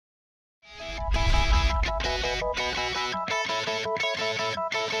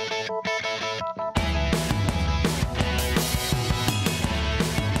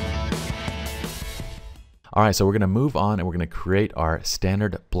All right, so we're going to move on and we're going to create our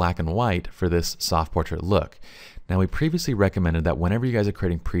standard black and white for this soft portrait look. Now, we previously recommended that whenever you guys are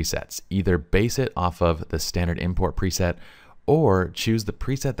creating presets, either base it off of the standard import preset or choose the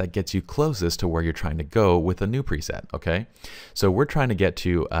preset that gets you closest to where you're trying to go with a new preset, okay? So we're trying to get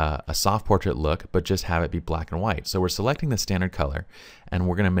to a soft portrait look, but just have it be black and white. So we're selecting the standard color and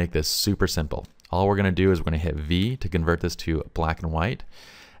we're going to make this super simple. All we're going to do is we're going to hit V to convert this to black and white.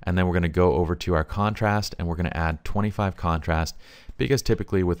 And then we're going to go over to our contrast and we're going to add 25 contrast, because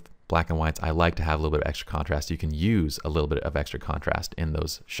typically with black and whites, I like to have a little bit of extra contrast. You can use a little bit of extra contrast in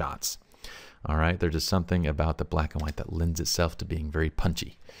those shots. All right, there's just something about the black and white that lends itself to being very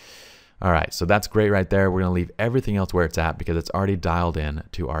punchy. All right, so that's great right there. We're going to leave everything else where it's at because it's already dialed in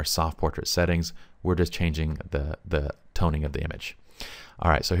to our soft portrait settings. We're just changing the toning of the image.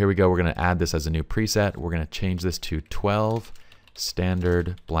 All right, so here we go. We're going to add this as a new preset. We're going to change this to 12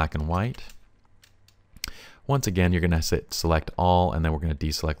 standard black and white. Once again, you're going to select all, and then we're going to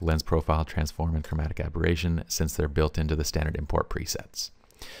deselect lens profile, transform, and chromatic aberration since they're built into the standard import presets.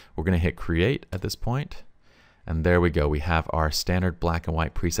 We're going to hit create at this point, and there we go. We have our standard black and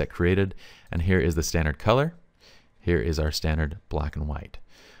white preset created, and here is the standard color. Here is our standard black and white.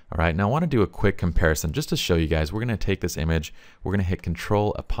 All right, now I want to do a quick comparison just to show you guys. We're going to take this image, we're going to hit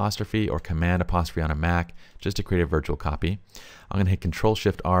Control apostrophe or Command apostrophe on a Mac just to create a virtual copy. I'm going to hit Control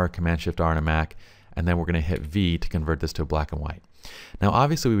Shift R, Command Shift R on a Mac, and then we're going to hit V to convert this to black and white. Now,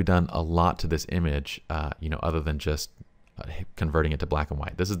 obviously, we've done a lot to this image, other than just converting it to black and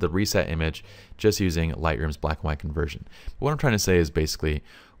white. This is the reset image just using Lightroom's black and white conversion. But what I'm trying to say is basically,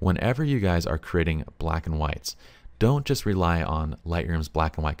 whenever you guys are creating black and whites, don't just rely on Lightroom's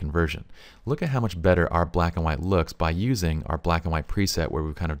black and white conversion. Look at how much better our black and white looks by using our black and white preset where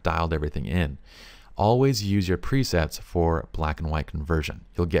we've kind of dialed everything in. Always use your presets for black and white conversion.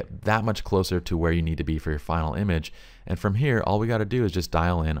 You'll get that much closer to where you need to be for your final image. And from here, all we got to do is just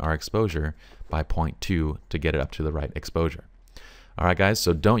dial in our exposure by 0.2 to get it up to the right exposure. All right, guys,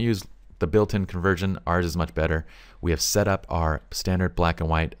 so don't use the built-in conversion. Ours is much better. We have set up our standard black and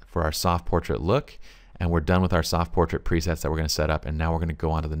white for our soft portrait look, and we're done with our soft portrait presets that we're going to set up. And now we're going to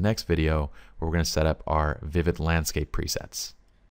go on to the next video where we're going to set up our vivid landscape presets.